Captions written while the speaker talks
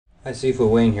Hi, Sifu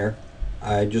Wayne here.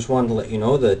 I just wanted to let you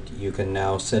know that you can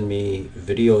now send me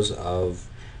videos of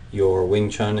your Wing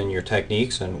Chun and your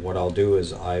techniques, and what I'll do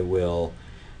is I will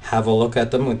have a look at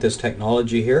them with this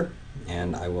technology here,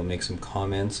 and I will make some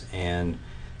comments and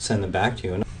send them back to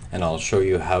you, and I'll show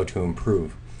you how to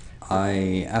improve.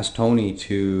 I asked Tony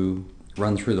to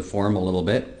run through the form a little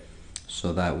bit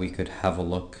so that we could have a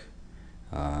look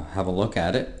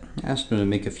at it. I asked him to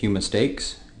make a few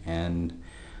mistakes, and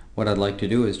what I'd like to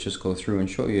do is just go through and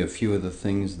show you a few of the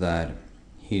things that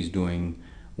he's doing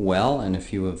well and a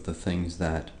few of the things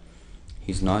that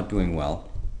he's not doing well.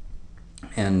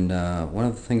 And one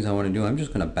of the things I want to do, I'm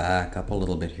just going to back up a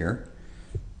little bit here.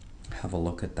 Have a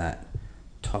look at that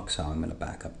toksao. I'm going to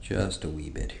back up just a wee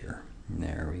bit here.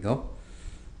 There we go.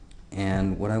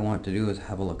 And what I want to do is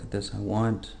have a look at this. I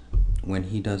want, when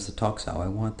he does the toksao, I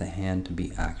want the hand to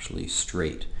be actually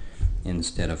straight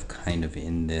instead of kind of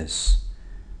in this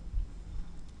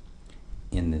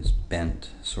bent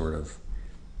sort of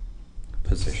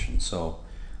position. So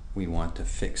we want to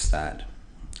fix that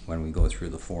when we go through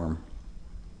the form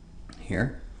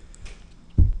here.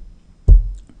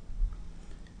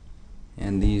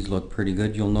 And these look pretty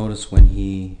good. You'll notice when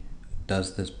he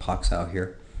does this toksao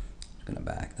here, I'm going to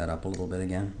back that up a little bit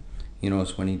again. You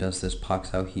notice when he does this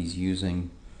toksao, he's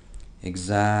using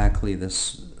exactly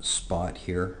this spot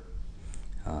here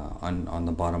on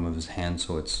the bottom of his hand,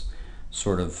 so it's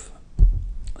sort of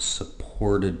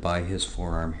supported by his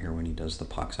forearm here when he does the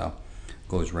toksao.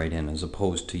 Goes right in, as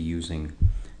opposed to using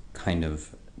kind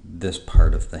of this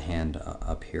part of the hand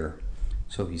up here.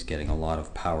 So he's getting a lot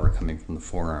of power coming from the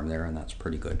forearm there, and that's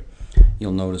pretty good.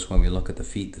 You'll notice when we look at the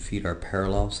feet are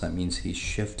parallel, so that means he's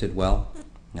shifted well.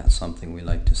 That's something we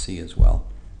like to see as well.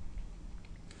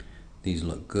 These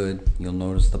look good. You'll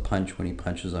notice the punch when he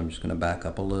punches. I'm just going to back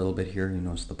up a little bit here. You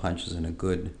notice the punch is in a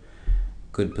good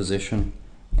position,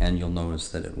 and you'll notice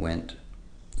that it went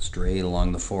straight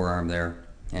along the forearm there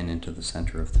and into the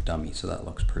center of the dummy, so that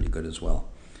looks pretty good as well.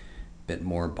 Bit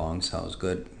more bong sao is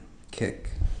good.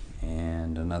 Kick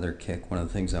and another kick. One of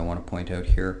the things I want to point out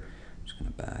here, I'm just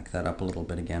going to back that up a little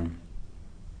bit again.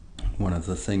 One of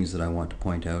the things that I want to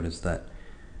point out is that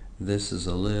this is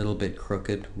a little bit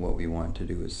crooked. What we want to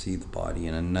do is see the body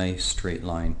in a nice straight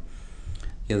line.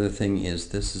 The other thing is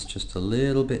this is just a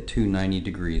little bit too 90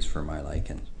 degrees for my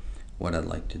liking. What I'd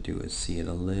like to do is see it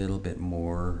a little bit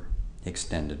more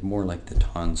extended, more like the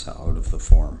tansa out of the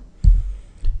form.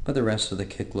 But the rest of the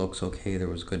kick looks okay. There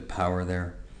was good power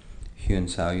there. Hyun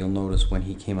Sao, you'll notice when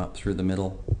he came up through the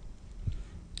middle,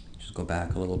 just go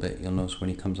back a little bit, you'll notice when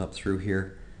he comes up through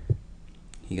here,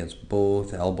 he gets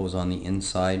both elbows on the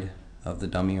inside of the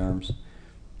dummy arms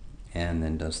and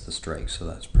then does the strike, so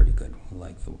that's pretty good. I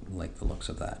like the looks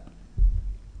of that.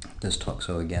 This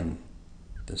toksao again,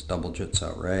 this double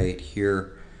jutsu right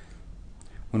here.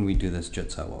 When we do this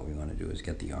jutsu, what we want to do is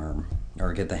get the arm,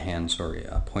 or get the hand,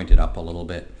 pointed up a little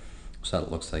bit so that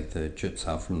it looks like the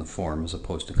jutsu from the form, as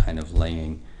opposed to kind of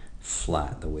laying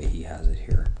flat the way he has it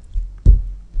here.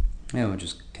 And we'll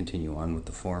just continue on with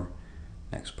the form.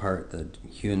 Next part, the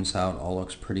Hyun Sao, all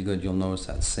looks pretty good. You'll notice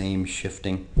that same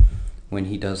shifting. When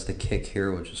he does the kick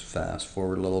here, we'll just fast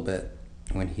forward a little bit.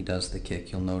 When he does the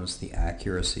kick, you'll notice the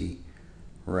accuracy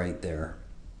right there.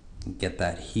 Get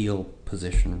that heel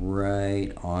position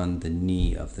right on the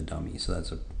knee of the dummy. So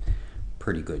that's a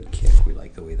pretty good kick. We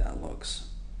like the way that looks.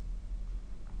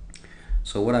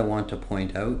 So what I want to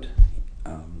point out,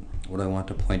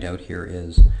 here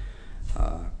is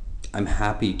I'm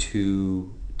happy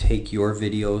to take your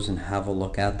videos and have a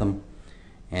look at them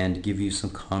and give you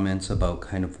some comments about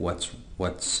kind of what's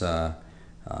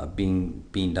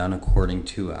being done according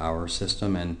to our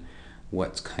system, and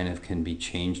what's kind of can be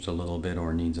changed a little bit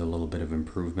or needs a little bit of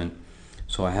improvement.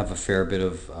 So I have a fair bit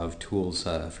of tools,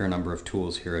 a fair number of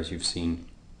tools here, as you've seen,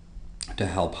 to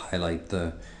help highlight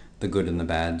the good and the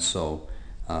bad. So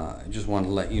I just want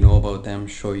to let you know about them,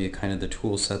 show you kind of the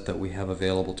tool set that we have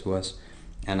available to us,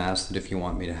 and ask that if you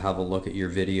want me to have a look at your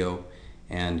video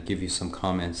and give you some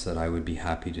comments, that I would be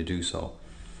happy to do so.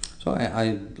 So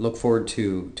I look forward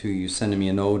to you sending me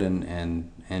a note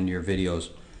and your videos,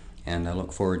 and I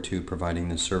look forward to providing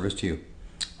this service to you.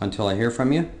 Until I hear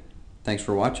from you, thanks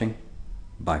for watching.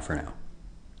 Bye for now.